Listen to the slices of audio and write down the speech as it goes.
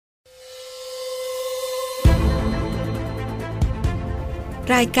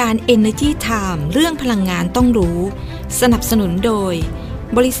รายการ Energy Time เรื่องพลังงานต้องรู้สนับสนุนโดย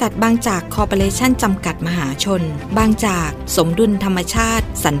บริษัทบางจากคอร์ปอเรชั่นจำกัดมหาชนบางจากสมดุลธรรมชาติ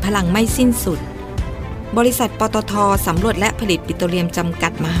สรรพลังไม่สิ้นสุดบริษัทปตท.สำรวจและผลิตปิโตรเลียมจำกั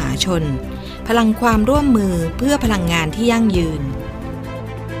ดมหาชนพลังความร่วมมือเพื่อพลังงานที่ยั่งยืน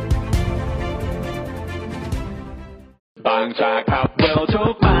บางจากขับเร็วทุ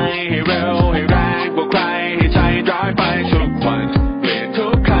กไปให้เร็วให้แรงกว่าใครให้ใจร้ายไปทุกวันเปลี่ยนทุ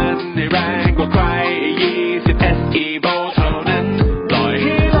กคันให้แรงกว่าใคร20 SE โบเท่านั้นปล่อยใ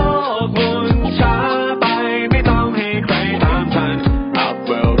ห้โลกหมุนช้าไปไม่ต้องให้ใครตามทันอัพเ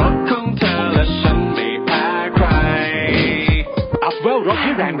วลรถของเธอและฉันไม่แพ้ใครอัพเวลรถใ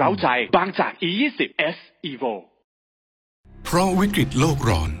ห้แรงเร้าใจบางจาก E20 S Evo เพราะวิกฤตโลก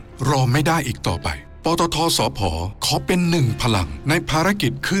ร้อนรอไม่ได้อีกต่อไปปตท.สผ.ขอเป็นหนึ่งพลังในภารกิ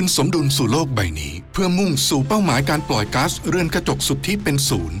จคืนสมดุลสู่โลกใบนี้เพื่อมุ่งสู่เป้าหมายการปล่อยก๊าซเรือนกระจกสุทธิเป็น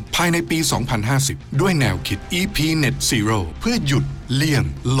ศูนย์ภายในปี 2050 ด้วยแนวคิด EP.10 เพื่อหยุดเลี่ยง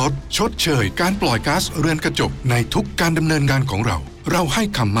ลดชดเชยการปล่อยก๊าซเรือนกระจกในทุกการดำเนินงานของเราให้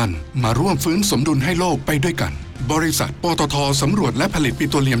คำมั่นมาร่วมฟื้นสมดุลให้โลกไปด้วยกันบริษัทปตท.สำรวจและผลิตปิ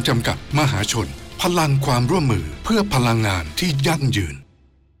โตรเลียมจำกัดมหาชนพลังความร่วมมือเพื่อพลังงานที่ยั่งยืน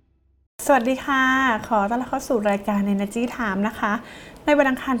สวัสดีค่ะขอต้อนรับเข้าสู่รายการ Energy Time นะคะในวัน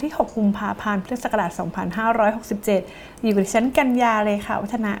อังคารที่ 6 กุมภาพันธ์พุทธศักราช 2567 อยู่กับดิฉันกัญญาเลยค่ะวั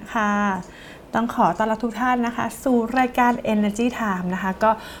ฒนะค่ะต้องขอต้อนรับทุกท่านนะคะสู่รายการ Energy Time นะคะ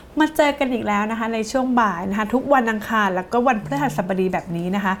ก็มาเจอกันอีกแล้วนะคะในช่วงบ่ายนะคะทุกวันอังคารแล้วก็วันพฤหัสบดีแบบนี้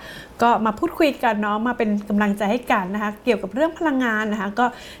นะคะก็มาพูดคุยกันเนาะมาเป็นกำลังใจให้กันนะคะเกี่ยวกับเรื่องพลังงานนะคะก็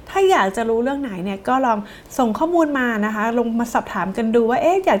ถ้าอยากจะรู้เรื่องไหนเนี่ยก็ลองส่งข้อมูลมานะคะลงมาสอบถามกันดูว่า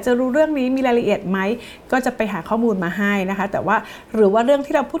อยากจะรู้เรื่องนี้มีรายละเอียดไหมก็จะไปหาข้อมูลมาให้นะคะแต่ว่าหรือว่าเรื่อง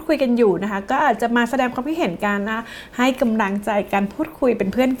ที่เราพูดคุยกันอยู่นะคะก็อาจจะมาแสดงความคิดเห็นกันนะให้กำลังใจกันพูดคุยเป็น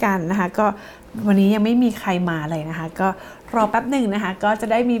เพื่อนกันนะคะก็วันนี้ยังไม่มีใครมาเลยนะคะก็รอแป๊บหนึ่งนะคะก็จะ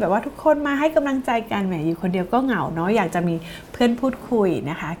ได้มีแบบว่าทุกคนมาให้กำลังใจกันแหมอยู่คนเดียวก็เหงาเนาะอยากจะมีเพื่อนพูดคุย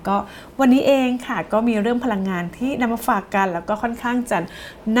นะคะก็วันนี้เองค่ะก็มีเรื่องพลังงานที่นำมาฝากกันแล้วก็ค่อนข้างจะ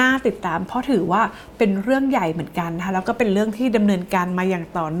น่าติดตามเพราะถือว่าเป็นเรื่องใหญ่เหมือนกันนะคะแล้วก็เป็นเรื่องที่ดำเนินการมาอย่าง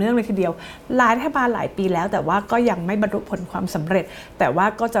ต่อเนื่องเลยทีเดียวหลายรัฐบาลหลายปีแล้วแต่ว่าก็ยังไม่บรรลุผลความสำเร็จแต่ว่า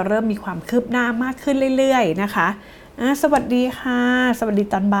ก็จะเริ่มมีความคืบหน้ามากขึ้นเรื่อยๆนะคะสวัสดีค่ะสวัสดี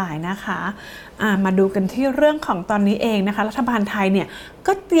ตอนบ่ายนะคะมาดูกันที่เรื่องของตอนนี้เองนะคะรัฐบาลไทยเนี่ย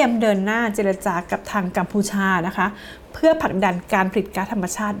ก็เตรียมเดินหน้าเจรจากับทางกัมพูชานะคะเพื่อผลักดันการผลิตก๊าซธรรม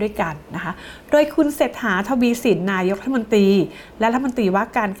ชาติด้วยกันนะคะโดยคุณเศรษฐาทวีสินนายกรัฐมนตรีและรัฐมนตรีว่า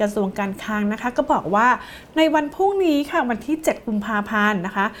การกระทรวงการคลังนะคะก็บอกว่าในวันพรุ่งนี้ค่ะวันที่7 กุมภาพันธ์น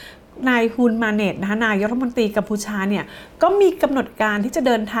ะคะนายฮุนมาเนตนะคะนายกรัฐมนตรีกัมพูชาเนี่ยก็มีกำหนดการที่จะเ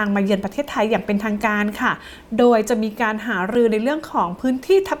ดินทางมาเยือนประเทศไทยอย่างเป็นทางการค่ะโดยจะมีการหารือในเรื่องของพื้น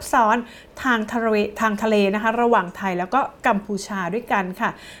ที่ทับซ้อนทางทะเลนะคะระหว่างไทยแล้วก็กัมพูชาด้วยกันค่ะ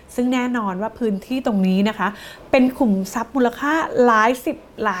ซึ่งแน่นอนว่าพื้นที่ตรงนี้นะคะเป็นขุมทรัพย์มูลค่าหล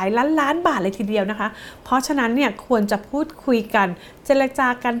ายล้านบาทเลยทีเดียวนะคะเพราะฉะนั้นเนี่ยควรจะพูดคุยกันเจรจา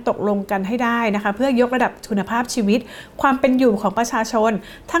กันตกลงกันให้ได้นะคะเพื่อยกระดับคุณภาพชีวิตความเป็นอยู่ของประชาชน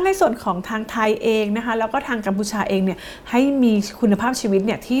ทั้งในส่วนของทางไทยเองนะคะแล้วก็ทางกัมพูชาเองเนี่ยให้มีคุณภาพชีวิตเ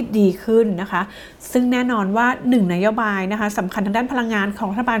นี่ยที่ดีขึ้นนะคะซึ่งแน่นอนว่า1นโยบายนะคะสำคัญทางด้านพลังงานของ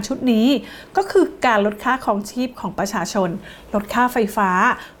รัฐบาลชุดนี้ก็คือการลดค่าครองชีพของประชาชนลดค่าไฟฟ้า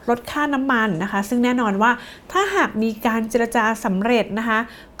ลดค่าน้ำมันนะคะซึ่งแน่นอนว่าถ้าหากมีการเจรจาสำเร็จนะคะ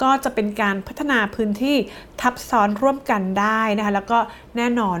ก็จะเป็นการพัฒนาพื้นที่ทับซ้อนร่วมกันได้นะคะแล้วก็แน่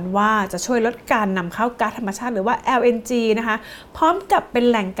นอนว่าจะช่วยลดการนำเข้าก๊าซธรรมชาติหรือว่า LNG นะคะพร้อมกับเป็น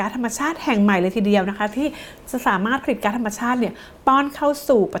แหล่งก๊าซธรรมชาติแห่งใหม่เลยทีเดียวนะคะที่จะสามารถผลิตก๊าซธรรมชาติเนี่ยป้อนเข้า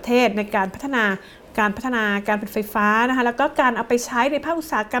สู่ประเทศในการพัฒนาการผลิตไฟฟ้านะคะแล้วก็การเอาไปใช้ในภาคอุต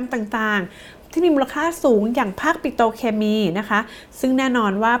สาหกรรมต่างๆที่มีมูลค่าสูงอย่างภาคปิโตรเคมีนะคะซึ่งแน่นอ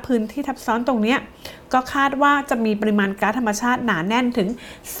นว่าพื้นที่ทับซ้อนตรงนี้ก็คาดว่าจะมีปริมาณก๊าซธรรมชาติหนาแน่นถึง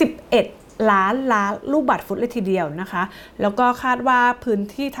11 ล้านลูกบาศก์ฟุตเลยทีเดียวนะคะแล้วก็คาดว่าพื้น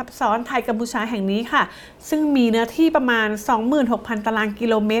ที่ทับซ้อนไทยกัมพูชาแห่งนี้ค่ะซึ่งมีเนื้อที่ประมาณ 26,000 ตารางกิ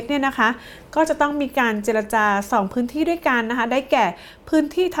โลเมตรเนี่ยนะคะก็จะต้องมีการเจรจา2พื้นที่ด้วยกันนะคะได้แก่พื้น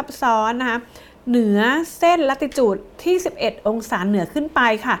ที่ทับซ้อนนะคะเหนือเส้นลัติจูดที่11 องศาเหนือขึ้นไป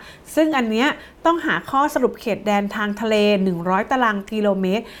ค่ะซึ่งอันเนี้ยต้องหาข้อสรุปเขตแดนทางทะเล100 ตารางกิโลเม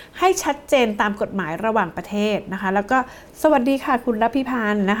ตรให้ชัดเจนตามกฎหมายระหว่างประเทศนะคะแล้วก็สวัสดีค่ะคุณรัพิพั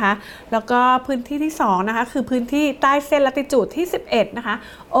นธ์นะคะแล้วก็พื้นที่ที่2นะคะคือพื้นที่ใต้เส้นลัติจูดที่11นะคะ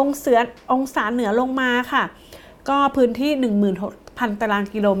องศาเหนือลงมาค่ะก็พื้นที่ 6,000 ตาราง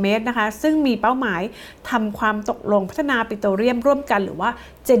กิโลเมตรนะคะซึ่งมีเป้าหมายทำความตกลงพัฒนาปิโตรเลียมร่วมกันหรือว่า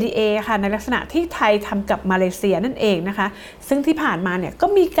JDA ค่ะในลักษณะที่ไทยทำกับมาเลเซียนั่นเองนะคะซึ่งที่ผ่านมาเนี่ยก็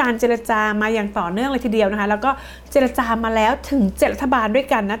มีการเจรจามาอย่างต่อเนื่องเลยทีเดียวนะคะแล้วก็เจรจามาแล้วถึง7รัฐบาลด้วย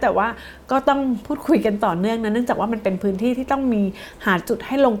กันนะแต่ว่าก็ต้องพูดคุยกันต่อเนื่องนะเนื่องจากว่ามันเป็นพื้นที่ที่ต้องมีหาจุดใ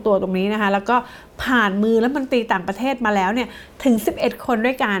ห้ลงตัวตรงนี้นะคะแล้วก็ผ่านมือรัฐมนตรีต่างประเทศมาแล้วเนี่ยถึง11คน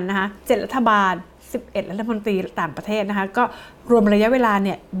ด้วยกันนะคะ7รัฐบาล11รัฐมนตรีต่างประเทศนะคะก็รวมระยะเวลาเ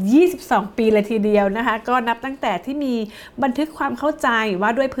นี่ย22 ปีเลยทีเดียวนะคะก็นับตั้งแต่ที่มีบันทึกความเข้าใจว่า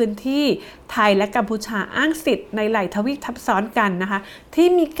ด้วยพื้นที่ไทยและกัมพูชาอ้างสิทธิ์ในไหล่ทวีปทับซ้อนกันนะคะที่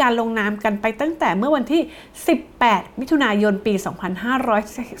มีการลงนามกันไปตั้งแต่เมื่อวันที่18มิถุนายนปี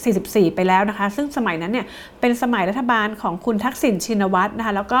2544ไปแล้วนะคะซึ่งสมัยนั้นเนี่ยเป็นสมัยรัฐบาลของคุณทักษิณชินวัตรนะค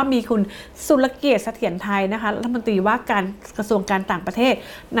ะแล้วก็มีคุณสุรเกียรติเสถียรไทยนะคะรัฐมนตรีว่าการกระทรวงการต่างประเทศ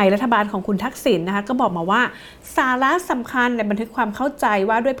ในรัฐบาลของคุณทักษิณนะคะก็บอกมาว่าสาระสำคัญในบันทึกความเข้าใจ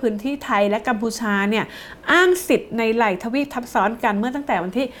ว่าด้วยพื้นที่ไทยและกัมพูชาเนี่ยอ้างสิทธิ์ในไหล่ทวีปทับซ้อนกันเมื่อตั้งแต่วั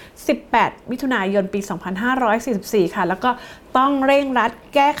นที่18มิถุนายนปี2544ค่ะแล้วก็ต้องเร่งรัด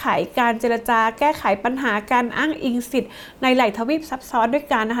แก้ไขการเจรจาแก้ไขปัญหาการอ้างอิงสิทธิ์ในไหล่ทวีปซับซ้อนด้วย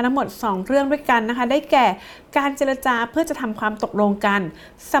กันนะคะทั้งหมด2เรื่องด้วยกันนะคะได้แก่การเจรจาเพื่อจะทำความตกลงกัน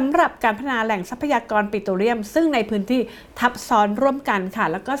สำหรับการพัฒนาแหล่งทรัพยากรปิโตรเลียมซึ่งในพื้นที่ทับซ้อนร่วมกันค่ะ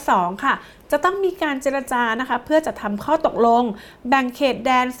แล้วก็2ค่ะจะต้องมีการเจรจานะคะเพื่อจะทำข้อตกลงแบ่งเขตแ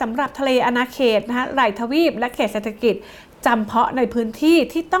ดนสำหรับทะเลอาณาเขตนะคะไหล่ทวีปและเขตเศรษฐกิจจำเพาะในพื้นที่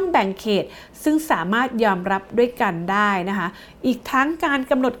ที่ต้องแบ่งเขตซึ่งสามารถยอมรับด้วยกันได้นะคะอีกทั้งการ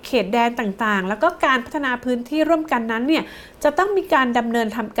กำหนดเขตแดนต่างๆแล้วก็การพัฒนาพื้นที่ร่วมกันนั้นเนี่ยจะต้องมีการดำเนิน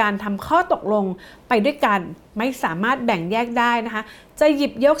ทำข้อตกลงไปด้วยกันไม่สามารถแบ่งแยกได้นะคะจะหยิ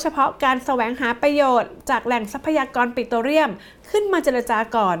บยกเฉพาะการแสวงหาประโยชน์จากแหล่งทรัพยากรปิโตรเลียมขึ้นมาเจรจา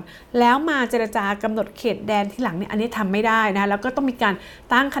ก่อนแล้วมาเจรจากำหนดเขตแดนที่หลังเนี่ยอันนี้ทำไม่ได้นะแล้วก็ต้องมีการ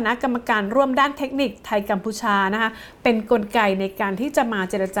ตั้งคณะกรรมการร่วมด้านเทคนิคไทยกัมพูชานะคะเป็นกลไกในการที่จะมา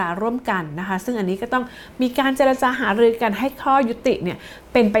เจรจาร่วมกันนะคะซึ่งอันนี้ก็ต้องมีการเจรจาหารือกันให้ข้อยุติเนี่ย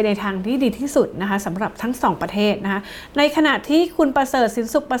เป็นไปในทางที่ดีที่สุดนะคะสำหรับทั้ง2ประเทศนะคะในขณะที่คุณประเสริฐสิน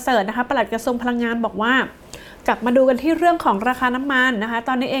สุขประเสริฐนะคะปลัดกระทรวงพลังงานบอกว่ากลับมาดูกันที่เรื่องของราคาน้ำมันนะคะต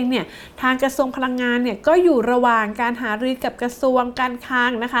อนนี้เองเนี่ยทางกระทรวงพลังงานเนี่ยก็อยู่ระหว่างการหารือกับกระทรวงการคลั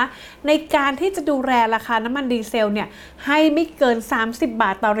งนะคะในการที่จะดูแลราคาน้ำมันดีเซลเนี่ยให้ไม่เกิน30 บ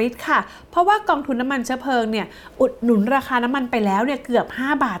าทต่อลิตรค่ะเพราะว่ากองทุนน้ำมันเชื้อเพลิงเนี่ยอุดหนุนราคาน้ำมันไปแล้วเนี่ยเกือบ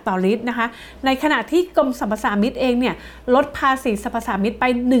5 บาทต่อลิตรนะคะในขณะที่กรมสรรพสามิตเองเนี่ยลดภาษีสรรพสามิตไป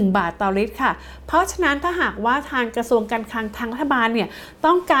1 บาทต่อลิตรค่ะเพราะฉะนั้นถ้าหากว่าทางกระทรวงการคลังทางรัฐบาลเนี่ย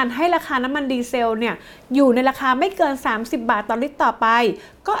ต้องการให้ราคาน้ำมันดีเซลเนี่ยอยู่ในราคาไม่เกิน30 บาทต่อลิตรต่อไป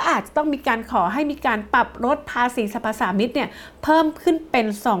ก็อาจจะต้องมีการขอให้มีการปรับลดภาษีสรรพสามิตเนี่ยเพิ่มขึ้นเป็น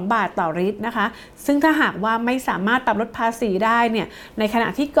2 บาทต่อลิตรนะคะซึ่งถ้าหากว่าไม่สามารถปรับลดภาษีได้เนี่ยในขณะ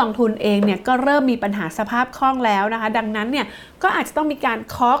ที่กองทุนเองเนี่ยก็เริ่มมีปัญหาสภาพคล่องแล้วนะคะดังนั้นเนี่ยก็อาจจะต้องมีการ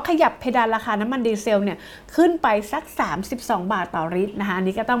ขยับเพดานราคาน้ำมันดีเซลเนี่ยขึ้นไปสัก32 บาทต่อลิตรนะคะอัน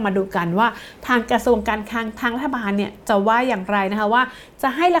นี้ก็ต้องมาดูกันว่าทางกระทรวงการคลังทางรัฐบาลเนี่ยจะว่าอย่างไรนะคะว่าจะ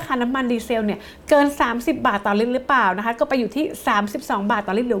ให้ราคาน้ำมันดีเซลเนี่ยเกิน30 บาทต่อลิตรหรือเปล่านะคะก็ไปอยู่ที่32 บาท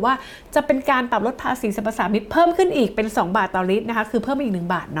ต่อลิตรหรือว่าจะเป็นการปรับลดภาษีสรรพสามิตเพิ่มขึ้นอีกเป็น2 บาทต่อลิตรนะคะคือเพิ่มอีก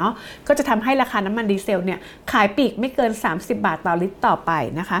1 บาทเนาะก็จะทำให้ราคาน้ำมันดีเซลเนี่ยขายปลีกไม่เกิน30 บาทต่อลิตรต่อไป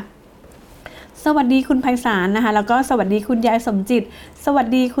นะคะสวัสดีคุณไพศาลนะคะแล้วก็สวัสดีคุณยายสมจิตสวัส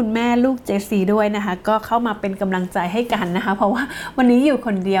ดีคุณแม่ลูกเจซีด้วยนะคะก็เข้ามาเป็นกำลังใจให้กันนะคะเพราะว่าวันนี้อยู่ค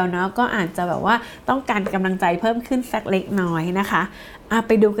นเดียวเนาะก็อาจจะแบบว่าต้องการกำลังใจเพิ่มขึ้นสักเล็กน้อยนะคะไ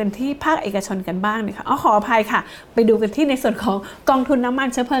ปดูกันที่ภาคเอกชนกันบ้างนะคะขออภัยค่ะไปดูกันที่ในส่วนของกองทุนน้ำมัน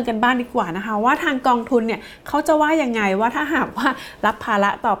เชื้อเพลิงกันบ้างดีกว่านะคะว่าทางกองทุนเนี่ยเขาจะว่ายังไงว่าถ้าหากว่ารับภาระ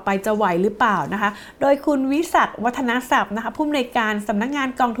ต่อไปจะไหวหรือเปล่านะคะโดยคุณวิศักดิ์วัฒนศัพท์นะคะผู้อำนวยการสำนักงาน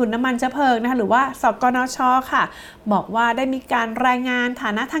กองทุนน้ำมันเชื้อเพลิงนะคะหรือว่าสกนช.ค่ะบอกว่าได้มีการรายงานฐ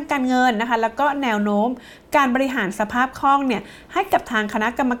านะทางการเงินนะคะแล้วก็แนวโน้มการบริหารสภาพคล่องเนี่ยให้กับทางคณะ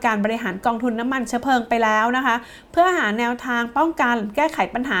กรรมการบริหารกองทุนน้ำมันเชื้อเพลิงไปแล้วนะคะเพื่อหาแนวทางป้องกันแก้ไข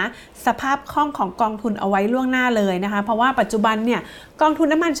ปัญหาสภาพคล่องของกองทุนเอาไว้ล่วงหน้าเลยนะคะเพราะว่าปัจจุบันเนี่ยกองทุน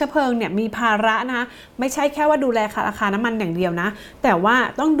น้ำมันเชื้อเพลิงเนี่ยมีภาระนะคะไม่ใช่แค่ว่าดูแลราคาน้ำมันอย่างเดียวนะแต่ว่า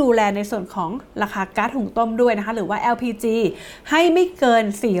ต้องดูแลในส่วนของราคาก๊าซหุงต้มด้วยนะคะหรือว่า LPG ให้ไม่เกิน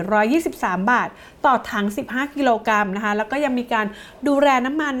423 บาทต่อถัง15 กิโลกรัมนะคะแล้วก็ยังมีการดูแล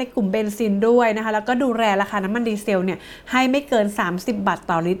น้ำมันในกลุ่มเบนซินด้วยนะคะแล้วก็ดูแลราคาน้ำมันดีเซลเนี่ยให้ไม่เกิน30 บาท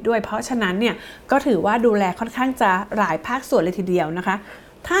ต่อลิตรด้วยเพราะฉะนั้นเนี่ยก็ถือว่าดูแลค่อนข้างจะหลายภาคส่วนเลยทีเดียวนะคะ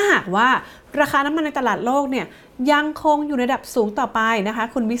ถ้าหากว่าราคาน้ำมันในตลาดโลกเนี่ยยังคงอยู่ในระดับสูงต่อไปนะคะ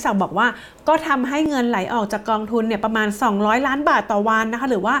คุณวิศักดิ์บอกว่าก็ทำให้เงินไหลออกจากกองทุนเนี่ยประมาณ200ล้านบาทต่อวันนะคะ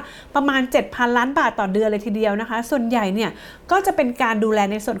หรือว่าประมาณ 7,000 ล้านบาทต่อเดือนเลยทีเดียวนะคะส่วนใหญ่เนี่ยก็จะเป็นการดูแล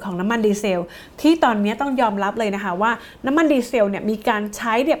ในส่วนของน้ำมันดีเซลที่ตอนนี้ต้องยอมรับเลยนะคะว่าน้ำมันดีเซลเนี่ยมีการใ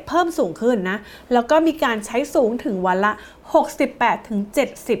ช้เนี่ยเพิ่มสูงขึ้นนะแล้วก็มีการใช้สูงถึงวันละ68-70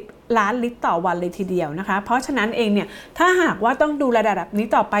 ล้านลิตรต่อวันเลยทีเดียวนะคะเพราะฉะนั้นเองเนี่ยถ้าหากว่าต้องดูระดับนี้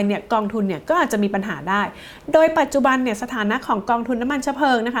ต่อไปเนี่ยกองทุนเนี่ยก็อาจจะมีปัญหาได้โดยปัจจุบันเนี่ยสถานะของกองทุนน้ำมันเชื้อเพ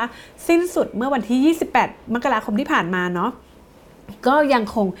ลิงนะคะสิ้นสุดเมื่อวันที่28มกราคมที่ผ่านมาเนาะก็ยัง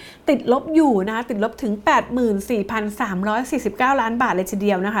คงติดลบอยู่นะคะติดลบถึง 84,349 ล้านบาทเลยทีเ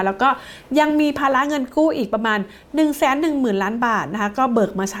ดียวนะคะแล้วก็ยังมีภาระเงินกู้อีกประมาณ 110,000 ล้านบาทนะคะก็เบิ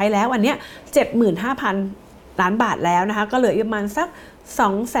กมาใช้แล้วอันเนี้ย 75,000 ล้านบาทแล้วนะคะก็เหลือประมาณสัก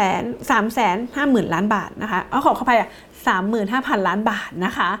350,000 ล้านบาทนะคะขออภัย35,000 ล้านบาทน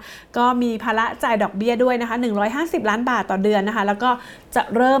ะคะก็มีภาระจ่ายดอกเบี้ยด้วยนะคะ150 ล้านบาทต่อเดือนนะคะแล้วก็จะ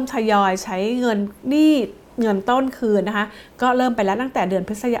เริ่มทยอยใช้เงินหนี้เงินต้นคืนนะคะก็เริ่มไปแล้วตั้งแต่เดือน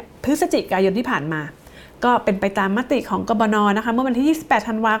พฤศจิกายนที่ผ่านมาก็เป็นไปตามมติของกบน.นะคะเมื่อวันที่28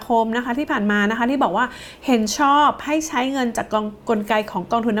ธันวาคมนะคะที่ผ่านมานะคะที่บอกว่าเห็นชอบให้ใช้เงินจากกลไกของ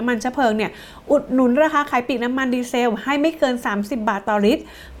กองทุนน้ำมันเชื้อเพลิงเนี่ยอุดหนุนราคาขายปลีกน้ำมันดีเซลให้ไม่เกิน30 บาทต่อลิตร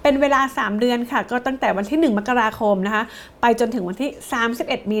เป็นเวลา3เดือนค่ะก็ตั้งแต่วันที่1มกราคมนะคะไปจนถึงวันที่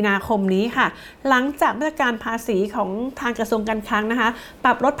31มีนาคมนี้ค่ะหลังจากมาตรการภาษีของทางกระทรวงการคลังนะคะป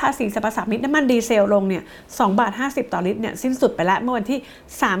รับลดภาษีสรรพสามิตน้ำมันดีเซลลงเนี่ย2.50 บาทต่อลิตรเนี่ยสิ้นสุดไปแล้วเมื่อวันที่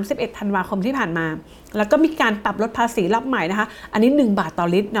31ธันวาคมที่ผ่านมาแล้วก็มีการปรับลดภาษีรอบใหม่นะคะอันนี้1 บาทต่อ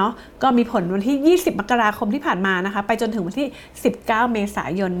ลิตรเนาะก็มีผลวันที่20มกราคมที่ผ่านมานะคะไปจนถึงวันที่19เมษา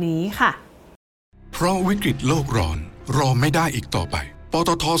ยนนี้ค่ะเพราะวิกฤตโลกร้อนรอไม่ได้อีกต่อไปปต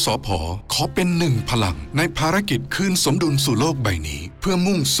ทสผ.ขอเป็นหนึ่งพลังในภารกิจคืนสมดุลสู่โลกใบนี้เพื่อ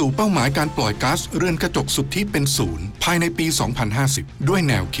มุ่งสู่เป้าหมายการปล่อยก๊าซเรือนกระจกสุทธิเป็นศูนย์ภายในปี 2050 ด้วย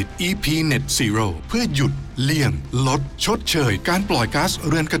แนวคิด EP.10 เพื่อหยุดเลี่ยงลดชดเชยการปล่อยก๊าซ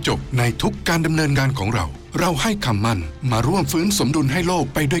เรือนกระจกในทุกการดำเนินงานของเราให้คำมั่นมาร่วมฟื้นสมดุลให้โลก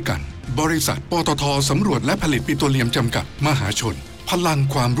ไปด้วยกันบริษัทปตทสำรวจและผลิตปิโตรเลียมจำกัดมหาชนพลัง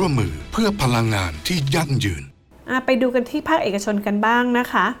ความร่วมมือเพื่อพลังงานที่ยั่งยืนไปดูกันที่ภาคเอกชนกันบ้างนะ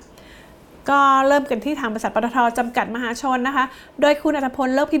คะก็เริ่มกันที่ทางบริษัทปตท.จำกัดมหาชนนะคะโดยคุณอัธพล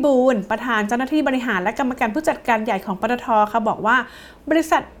เลิศพิบูลย์ประธานเจ้าหน้าที่บริหารและกรรมการผู้จัดการใหญ่ของปตท.ค่ะบอกว่าบริ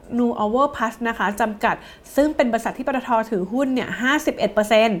ษัท New Over Plus นะคะจำกัดซึ่งเป็นบริษัทที่ปตท.ถือหุ้นเนี่ย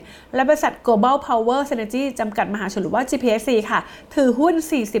 51% และบริษัท Global Power Synergy จำกัดมหาชนหรือว่า GPSC ค่ะถือหุ้น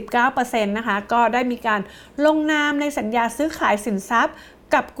 49% นะคะก็ได้มีการลงนามในสัญญาซื้อขายสินทรัพย์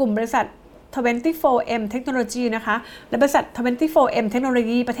กับกลุ่มบริษัท24M Technology นะคะและบริษัท 24M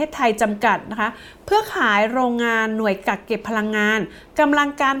Technology ประเทศไทยจำกัดนะคะเพื่อขายโรงงานหน่วยกักเก็บพลังงานกำลัง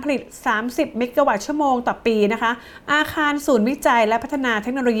การผลิต30เมกะวัตต์ชั่วโมงต่อปีนะคะอาคารศูนย์วิจัยและพัฒนาเท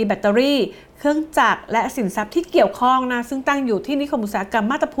คโนโลยีแบตเตอรี่เครื่องจักรและสินทรัพย์ที่เกี่ยวข้องนะซึ่งตั้งอยู่ที่นิคมอุตสาหกรรม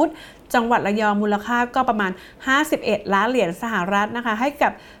มาบตาพุธจังหวัดระยองมูลค่าก็ประมาณ51ล้านเหรียญสหรัฐนะคะให้กั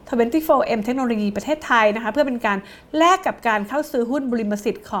บ 24M Technology ประเทศไทยนะคะเพื่อเป็นการแลกกับการเข้าซื้อหุ้นบริม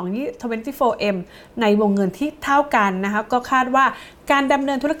สิทธิ์ของ 24M ในวงเงินที่เท่ากันนะคะก็คาดว่าการดำเ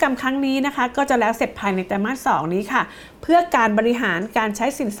นินธุรกรรมครั้งนี้นะคะก็จะแล้วเสร็จภายในไตรมาส 2นี้ค่ะเพื่อการบริหารการใช้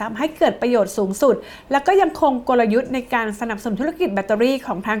สินทรัพย์ให้เกิดประโยชน์สูงสุดแล้วก็ยังคงกลยุทธ์ในการสนับสนุนธุรกิจแบตเตอรี่ข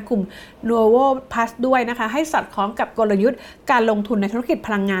องทางกลุ่ม Nuovo Plus ด้วยนะคะให้สอดคล้องกับกลยุทธ์การลงทุนในธุรกิจพ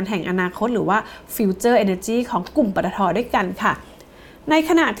ลังงานแห่งอนาคตหรือว่า Future Energy ของกลุ่มปตท.ด้วยกันค่ะใน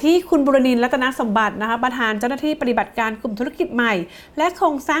ขณะที่คุณบุรณินทร์ รัตนสมบัตินะคะประธานเจ้าหน้าที่ปฏิบัติการกลุ่มธุรกิจใหม่และโคร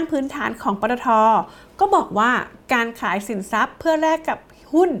งสร้างพื้นฐานของปตท.ก็บอกว่าการขายสินทรัพย์เพื่อแลกกับ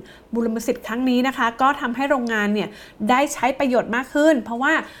หุ้นบุรมสิทธิ์ครั้งนี้นะคะก็ทำให้โรงงานเนี่ยได้ใช้ประโยชน์มากขึ้นเพราะว่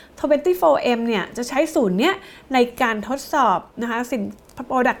า 24M เนี่ยจะใช้ศูนย์เนี้ยในการทดสอบนะคะสินโ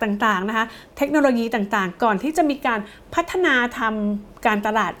ปรดักต์ต่างๆนะคะเทคโนโลยีต่างๆก่อนที่จะมีการพัฒนาทำการต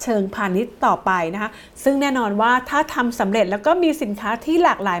ลาดเชิงพาณิชย์ต่อไปนะคะซึ่งแน่นอนว่าถ้าทำสำเร็จแล้วก็มีสินค้าที่หล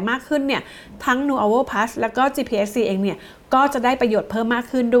ากหลายมากขึ้นเนี่ยทั้ง Nuovo Plus แล้วก็ GPSC เองเนี่ยก็จะได้ประโยชน์เพิ่มมาก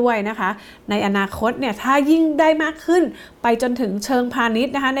ขึ้นด้วยนะคะในอนาคตเนี่ยถ้ายิ่งได้มากขึ้นไปจนถึงเชิงพาณิช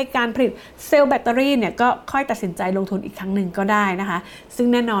ย์นะคะในการผลิตเซลล์แบตเตอรี่เนี่ยก็ค่อยตัดสินใจลงทุนอีกครั้งหนึ่งก็ได้นะคะซึ่ง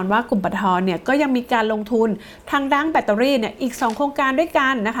แน่นอนว่ากลุ่มปตท.เนี่ยก็ยังมีการลงทุนทางด้านแบตเตอรี่เนี่ยอีก2โครงการด้วยกั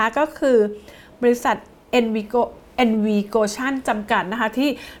นนะคะก็คือบริษัท NV Goshan จำกัดนะคะที่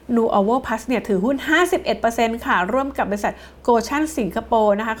Nuovo Plus เนี่ยถือหุ้น 51% ค่ะร่วมกับบริษัท Goshan สิงคโป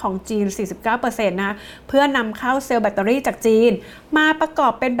ร์นะคะของจีน 49% นะคะเพื่อนำเข้าเซลล์แบตเตอรี่จากจีนมาประกอ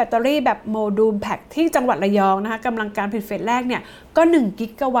บเป็นแบตเตอรี่แบบโมดูลแพ็คที่จังหวัดระยองนะคะกำลังการผลิตเฟสแรกเนี่ยก็1กิ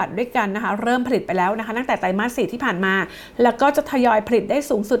กะวัตต์ด้วยกันนะคะเริ่มผลิตไปแล้วนะคะตั้งแต่ไตรมาส 4 ที่ผ่านมาแล้วก็จะทยอยผลิตได้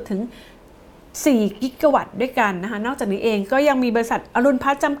สูงสุดถึง4 กิกะวัตต์ด้วยกันนะคะนอกจากนี้เองก็ยังมีบริษัทอรุณ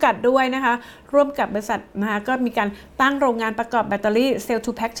พัฒน์จำกัดด้วยนะคะร่วมกับบริษัทนะคะก็มีการตั้งโรงงานประกอบแบตเตอรี่เซลล์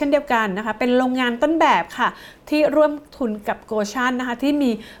ทูแพ็คเช่นเดียวกันนะคะเป็นโรงงานต้นแบบค่ะที่ร่วมทุนกับโกชันนะคะที่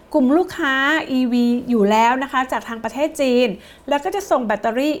มีกลุ่มลูกค้า EV อยู่แล้วนะคะจากทางประเทศจีนแล้วก็จะส่งแบตเต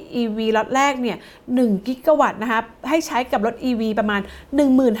อรี่ EV ล็อตแรกเนี่ย1กิกะวัตต์นะคะให้ใช้กับรถ EV ประมาณ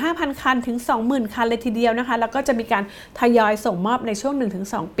 15,000 คันถึง 20,000 คันเลยทีเดียวนะคะแล้วก็จะมีการทยอยส่งมอบในช่วง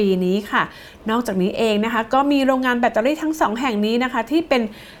 1-2 ปีนี้ค่ะนอกจากนี้เองนะคะก็มีโรงงานแบตเตอรี่ทั้ง2แห่งนี้นะคะที่เป็น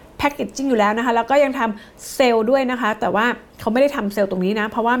แพคเกจจิ้งอยู่แล้วนะคะแล้วก็ยังทำเซลล์ด้วยนะคะแต่ว่าเขาไม่ได้ทำเซลล์ตรงนี้นะ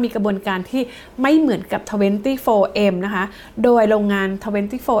เพราะว่ามีกระบวนการที่ไม่เหมือนกับ 24M นะคะโดยโรงงาน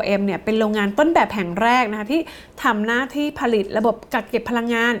 24M เนี่ยเป็นโรงงานต้นแบบแห่งแรกนะคะที่ทำหน้าที่ผลิตระบบกักเก็บพลัง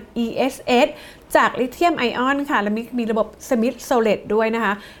งาน ESS จากลิเธียมไอออนค่ะและมีระบบสมิธโซเลตด้วยนะค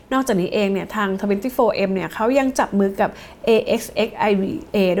ะนอกจากนี้เองเนี่ยทาง 24M เนี่ยเขายังจับมือกับ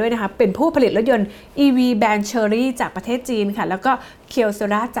AXXIVA ด้วยนะคะเป็นผู้ผลิตรถยนต์ EV แบรนด์ Chery จากประเทศจีนค่ะแล้วก็เคียวเซ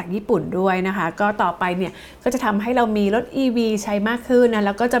ราจากญี่ปุ่นด้วยนะคะก็ต่อไปเนี่ยก็จะทำให้เรามีรถ EV ใช้มากขึ้นนะแ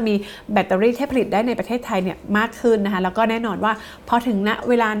ล้วก็จะมีแบตเตอรี่ที่ผลิตได้ในประเทศไทยเนี่ยมากขึ้นนะคะแล้วก็แน่นอนว่าพอถึงณ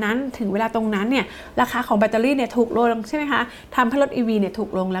เวลานั้นถึงเวลาตรงนั้นเนี่ยราคาของแบตเตอรี่เนี่ยถูกลงใช่ไหมคะทำให้รถ EV เนี่ยถูก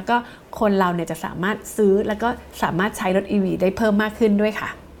ลงแล้วก็คนเราเนี่ยจะสามารถซื้อแล้วก็สามารถใช้รถ EV ได้เพิ่มมากขึ้นด้วยค่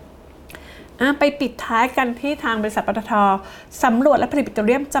ะไปปิดท้ายกันที่ทางบริษัทปตท.สำรวจและผลิตปิโตรเ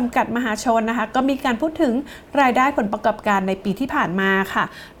ลียมจำกัดมหาชนนะคะก็มีการพูดถึงรายได้ผลประกอบการในปีที่ผ่านมาค่ะ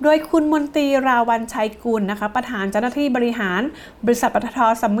โดยคุณมนตรีราวันชัยกุลนะคะประธานเจ้าหน้าที่บริหารบริษัทปตท.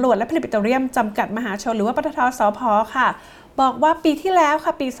สำรวจและผลิตปิโตรเลียมจำกัดมหาชนหรือว่าปตท.สผ.ค่ะบอกว่าปีที่แล้วค่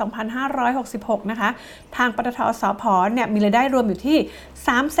ะปี 2566 นะคะทางปตท.สผ.เนี่ยมีรายได้รวมอยู่ที่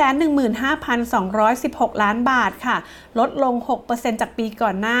 315,216 ล้านบาทค่ะลดลง 6% จากปีก่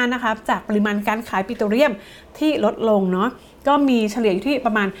อนหน้านะคะจากปริมาณการขายปิโตรเลียมที่ลดลงเนาะก็มีเฉลี่ยอยู่ที่ป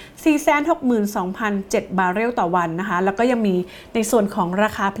ระมาณ 462,007 บาร์เรลต่อวันนะคะแล้วก็ยังมีในส่วนของรา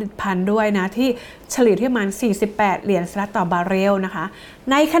คาผลิตภัณฑ์ด้วยนะที่เฉลี่ยที่ประมาณ48 เหรียญสหรัฐต่อบาร์เรลนะคะ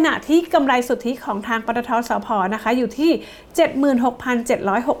ในขณะที่กำไรสุทธิของทางปตท.สผ.นะคะอยู่ที่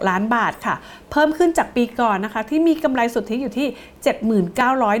 76,706 ล้านบาทค่ะเพิ่มขึ้นจากปีก่อนนะคะที่มีกำไรสุทธิอยู่ที่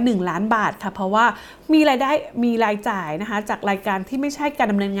 7,901 ล้านบาทค่ะเพราะว่ามีรายได้มีรายจ่ายนะคะจากรายการที่ไม่ใช่การ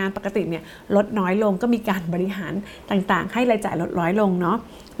ดำเนินงานปกติเนี่ยลดน้อยลงก็มีการบริหารต่างๆให้รายจ่ายลดน้อยลงเนาะ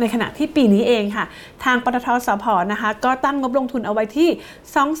ในขณะที่ปีนี้เองค่ะทางปตท.สผ.นะคะก็ตั้งงบลงทุนเอาไว้ที่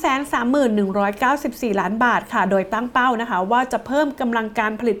 231,194 ล้านบาทค่ะโดยตั้งเป้านะคะว่าจะเพิ่มกำลังกา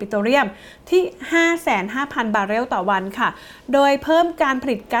รผลิตปิโตรเลียมที่ 55,000 บาร์เรลต่อวันค่ะโดยเพิ่มการผ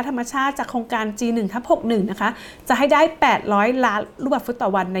ลิตก๊าซธรรมชาติจากโครงการ G1/61 นะคะจะให้ได้ 800 ล้านลูกบาศก์ฟุตต่อ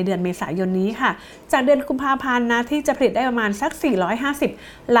วันในเดือนเมษายนนี้ค่ะจากเดือนกุมภาพันธ์นะที่จะผลิตได้ประมาณสัก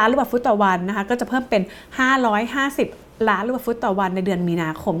 450 ล้านลูกบาศก์ฟุตต่อวันนะคะก็จะเพิ่มเป็น 550 ล้านลูกบาศก์ฟุตต่อวันในเดือนมีนา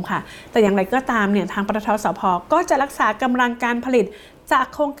คมค่ะแต่อย่างไรก็ตามเนี่ยทางปตท.สผ.ก็จะรักษากำลังการผลิตจาก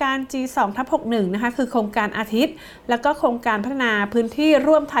โครงการ G2/61 นะคะคือโครงการอาทิตย์แล้วก็โครงการพัฒนาพื้นที่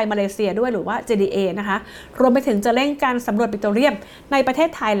ร่วมไทยมาเลเซียด้วยหรือว่า JDA นะคะรวมไปถึงจะเร่งการสำรวจปิโตรเลียมในประเทศ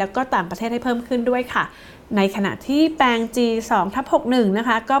ไทยแล้วก็ต่างประเทศให้เพิ่มขึ้นด้วยค่ะในขณะที่แปลง G2/61 นะค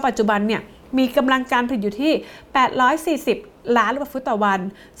ะก็ปัจจุบันเนี่ยมีกำลังการผลิตอยู่ที่840 ล้านลูกบาศก์ฟุตต่อวัน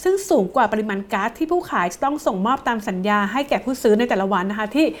ซึ่งสูงกว่าปริมาณก๊าซที่ผู้ขายจะต้องส่งมอบตามสัญญาให้แก่ผู้ซื้อในแต่ละวันนะคะ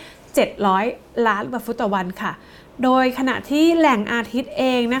ที่700 ล้านลูกบาศก์ฟุตต่อวันค่ะโดยขณะที่แหล่งอาทิตย์เอ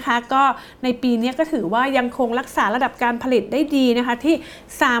งนะคะก็ในปีนี้ก็ถือว่ายังคงรักษาระดับการผลิตได้ดีนะคะที่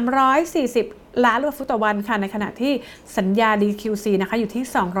340 ล้านลูกบาศก์ฟุตต่อวันค่ะในขณะที่สัญญา DQC นะคะอยู่ที่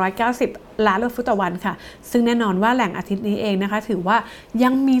290 ล้านลูกบาศก์ฟุตต่อวันค่ะซึ่งแน่นอนว่าแหล่งอาทิตย์นี้เองนะคะถือว่ายั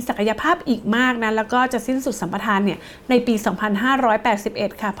งมีศักยภาพอีกมากนะแล้วก็จะสิ้นสุดสัมปทานเนี่ยในปี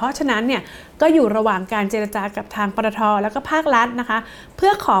 2581 ค่ะเพราะฉะนั้นเนี่ยก็อยู่ระหว่างการเจรจากับทางปตท.แล้วก็ภาครัฐนะคะเพื่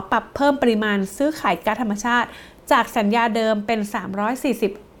อขอปรับเพิ่มปริมาณซื้อขายก๊าซธรรมชาติจากสัญญาเดิมเป็น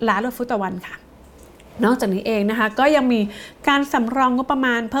340 ล้านลูกบาศก์ฟุตต่อวันค่ะนอกจากนี้เองนะคะก็ยังมีการสำรองงบประม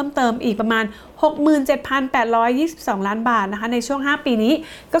าณเพิ่มเติมอีกประมาณ 67,822 ล้านบาทนะคะในช่วง5ปีนี้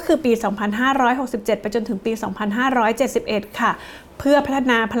ก็คือปี 2567 ไปจนถึงปี 2571 ค่ะ เพื่อพัฒ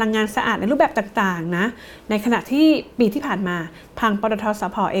นาพลังงานสะอาดในรูปแบบต่างๆนะในขณะที่ปีที่ผ่านมาทางปตท.ส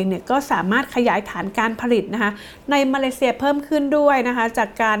ผ.เองเนี่ยก็สามารถขยายฐานการผลิตนะคะในมาเลเซียเพิ่มขึ้นด้วยนะคะจาก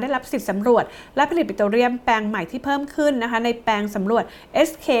การได้รับสิทธิสำรวจและผลิตปิโตรเลียมแปลงใหม่ที่เพิ่มขึ้นนะคะในแปลงสำรวจ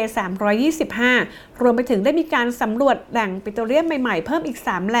SK325 รวมไปถึงได้มีการสำรวจแหล่งปิโตรเลียมใหม่ๆเพิ่มอีก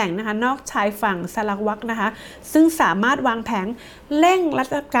3แหล่งนะคะนอกชายฝั่งสลาวักนะคะซึ่งสามารถวางแผนเร่งรัด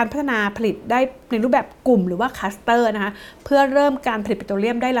การพัฒนาผลิตได้ในรูปแบบกลุ่มหรือว่าคลัสเตอร์นะคะเพื่อเริ่มการผลิตปิโตรเลี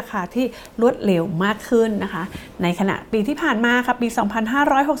ยมได้ราคาที่รวดเร็วมากขึ้นนะคะในขณะปีที่ผ่านมาค่ะปี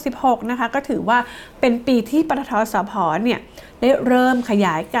 2566 นะคะก็ถือว่าเป็นปีที่ปตท.สผ.เนี่ยได้เริ่มขย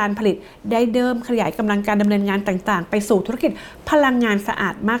ายการผลิตได้เริ่มขยายกำลังการดำเนินงานต่างๆไปสู่ธุรกิจพลังงานสะอา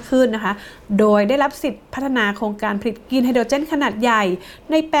ดมากขึ้นนะคะโดยได้รับสิทธิพัฒนาโครงการผลิตกรีนไฮโดรเจนขนาดใหญ่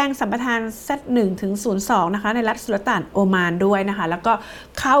ในแปลงสัมปทาน Z1-02 นะคะในรัฐสุลต่านโอมานด้วยนะคะแล้วก็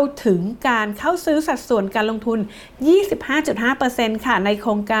เข้าถึงการเข้าซื้อสัดส่วนการลงทุน 25.5% ค่ะในโค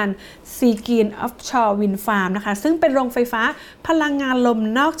รงการ Sea Green Offshore Wind Farm นะคะซึ่งเป็นโรงไฟฟ้าพลังงานลม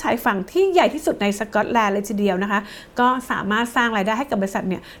นอกชายฝั่งที่ใหญ่ที่สุดในสกอตแลนด์เลยทีเดียวนะคะก็สามารถสร้างรายได้ให้กับบริษัท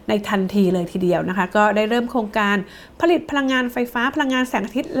เนี่ยในทันทีเลยทีเดียวนะคะก็ได้เริ่มโครงการผลิตพลังงานไฟฟ้าพลังงานแสงอ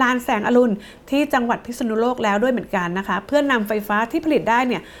าทิตย์ลานแสงอรุณที่จังหวัดพิษณุโลกแล้วด้วยเหมือนกันนะคะเพื่อนำไฟฟ้าที่ผลิตได้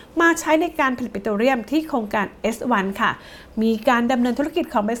เนี่ยมาใช้ในการผลิตปิโตรเลียมที่โครงการ S1 ค่ะมีการดำเนินธุรกิจ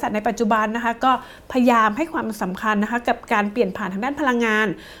ของบริษัทในปัจจุบันนะคะก็พยายามให้ความสำคัญนะคะกับการเปลี่ยนผ่านทางด้านพลังงาน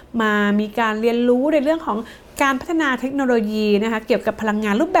มามีการเรียนรู้ในเรื่องของการพัฒนาเทคโนโลยีนะคะเกี่ยวกับพลังง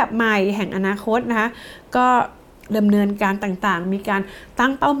านรูปแบบใหม่แห่งอนาคตนะคะก็ดำเนินการต่างๆมีการตั้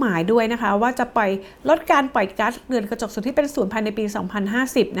งเป้าหมายด้วยนะคะว่าจะลดการปล่อยก๊าซเรือนกระจกสุดที่เป็นศูนย์ภายในปี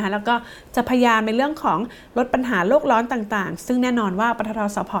 2050 นะคะแล้วก็จะพยายามในเรื่องของลดปัญหาโลกร้อนต่างๆซึ่งแน่นอนว่าปตท.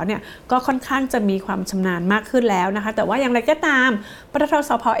สผ.เนี่ยก็ค่อนข้างจะมีความชำนาญมากขึ้นแล้วนะคะแต่ว่าอย่างไรก็ตามปตท.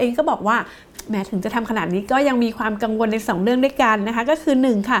สผ.เองก็บอกว่าแม้ถึงจะทำขนาดนี้ก็ยังมีความกังวลใน2เรื่องด้วยกันนะคะก็คือ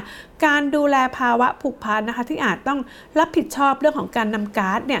1ค่ะการดูแลภาวะผุพันนะคะที่อาจต้องรับผิดชอบเรื่องของการนำก๊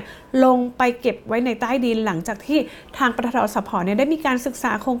าซเนี่ยลงไปเก็บไว้ในใต้ดินหลังจากที่ทางปตท.สผ.เนี่ยได้มีการศึกษ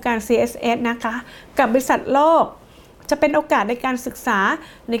าโครงการ CSS นะคะกับบริษัทโลกจะเป็นโอกาสในการศึกษา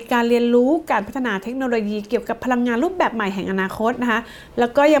ในการเรียนรู้การพัฒนาเทคโนโลยีเกี่ยวกับพลังงานรูปแบบใหม่แห่งอนาคตนะคะแล้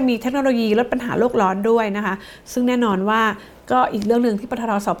วก็ยังมีเทคโนโลยีลดปัญหาโลกร้อนด้วยนะคะซึ่งแน่นอนว่าก็อีกเรื่องนึงที่ปต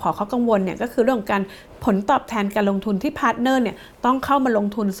ท.สผ.เขากังวลเนี่ยก็คือเรื่องของการผลตอบแทนการลงทุนที่พาร์ทเนอร์เนี่ยต้องเข้ามาลง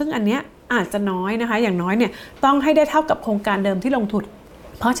ทุนซึ่งอันเนี้ยอาจจะน้อยนะคะอย่างน้อยเนี่ยต้องให้ได้เท่ากับโครงการเดิมที่ลงทุน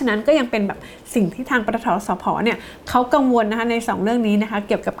เพราะฉะนั้นก็ยังเป็นแบบสิ่งที่ทางปตท.สผ.เนี่ยเขากังวลนะคะใน2เรื่องนี้นะคะเ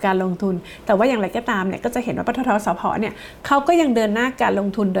กี่ยวกับการลงทุนแต่ว่าอย่างไรก็ตามเนี่ยก็จะเห็นว่าปตท.สผ.เนี่ยเขาก็ยังเดินหน้าการลง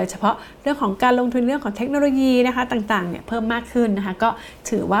ทุนโดยเฉพาะเรื่องของการลงทุนเรื่องของเทคโนโลยีนะคะต่างๆเนี่ยเพิ่มมากขึ้นนะคะก็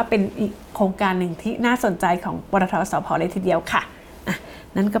ถือว่าเป็นอีกโครงการหนึ่งที่น่าสนใจของปตท.สผ.เลยทีเดียวค่ะ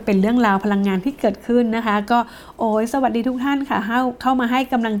นั่นก็เป็นเรื่องราวพลังงานที่เกิดขึ้นนะคะก็สวัสดีทุกท่านค่ะเข้ามาให้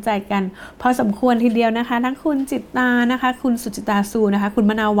กำลังใจกันพอสมควรทีเดียวนะคะทั้งคุณจิตตานะคะคุณสุจิตาซูนะคะคุณ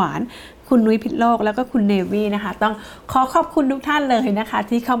มะนาวหวานคุณนุ้ยพิษโลกแล้วก็คุณเนวี่นะคะต้องขอบคุณทุกท่านเลยนะคะ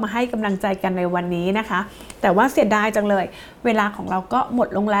ที่เข้ามาให้กำลังใจกันในวันนี้นะคะแต่ว่าเสียดายจังเลยเวลาของเราก็หมด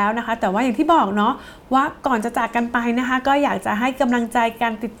ลงแล้วนะคะแต่ว่าอย่างที่บอกเนาะว่าก่อนจะจากกันไปนะคะก็อยากจะให้กำลังใจกั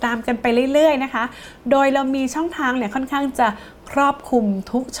นติดตามกันไปเรื่อยๆนะคะโดยเรามีช่องทางเนี่ยค่อนข้างจะครอบคลุม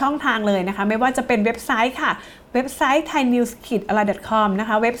ทุกช่องทางเลยนะคะไม่ว่าจะเป็นเว็บไซต์ค่ะเว็บไซต์ thainews-online.com นะค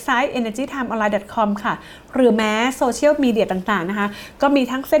ะเว็บไซต์ energytimeonline.com ค่ะหรือแม้โซเชียลมีเดียต่างๆนะคะก็มี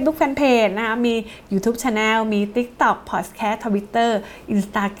ทั้ง Facebook Fanpage นะคะมี YouTube Channel มี TikTok Podcast Twitter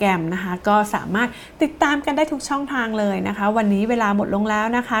Instagram นะคะก็สามารถติดตามกันได้ทุกช่องทางเลยนะคะวันนี้เวลาหมดลงแล้ว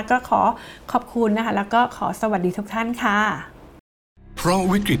นะคะก็ขอบคุณนะคะแล้วก็ขอสวัสดีทุกท่านค่ะเพราะ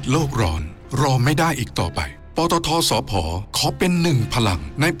วิกฤตโลกร้อนรอไม่ได้อีกต่อไปปตท.สผ.ขอเป็นหนึ่งพลัง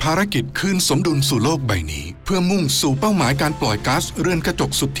ในภารกิจคืนสมดุลสู่โลกใบนี้เพื่อมุ่งสู่เป้าหมายการปล่อยก๊าซเรือนกระจ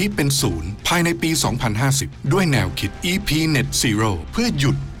กสุทธิเป็นศูนย์ภายในปี 2050 ด้วยแนวคิด EP.10 เพื่อห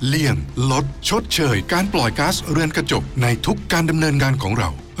ยุดเลี่ยงลดชดเชยการปล่อยก๊าซเรือนกระจกในทุกการดำเนินงานของเ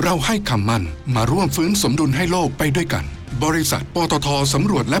ราให้คำมั่นมาร่วมฟื้นสมดุลให้โลกไปด้วยกันบริษัทปตท.สำ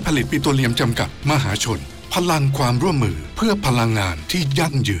รวจและผลิตปิโตรเลียมจำกัดมหาชนพลังความร่วมมือเพื่อพลังงานที่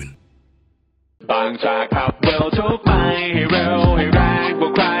ยั่งยืนบางจากขับเร็วทุกไปให้เร็วให้แรงกว่า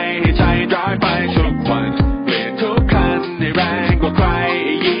ใครให้ใจร้ายไปทุกวันเปลี่ยนทุกคันให้แรงกว่าใคร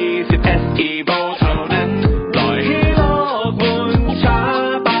20 SE โบเท่านั้นปล่อยให้โลกหมุนช้า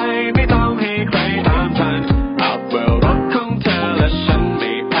ไปไม่ต้องให้ใครตามทันอัพเวลรถของเธอและฉันไ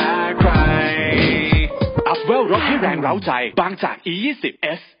ม่แพ้ใครอัพเวลรถให้แรงเร้าใจบางจาก E20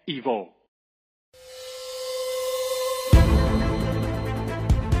 S Evo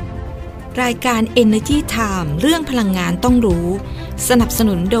รายการ Energy Time เรื่องพลังงานต้องรู้สนับส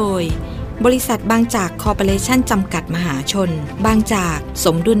นุนโดย บริษัทบางจากคอร์ปอเรชั่นจำกัดมหาชนบางจากส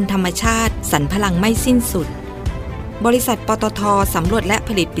มดุลธรรมชาติสรรพลังไม่สิ้นสุดบริษัทปตท.สำรวจและผ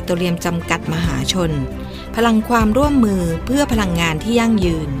ลิตปิโตรเลียมจำกัดมหาชนพลังความร่วมมือเพื่อพลังงานที่ยั่ง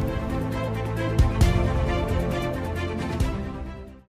ยืน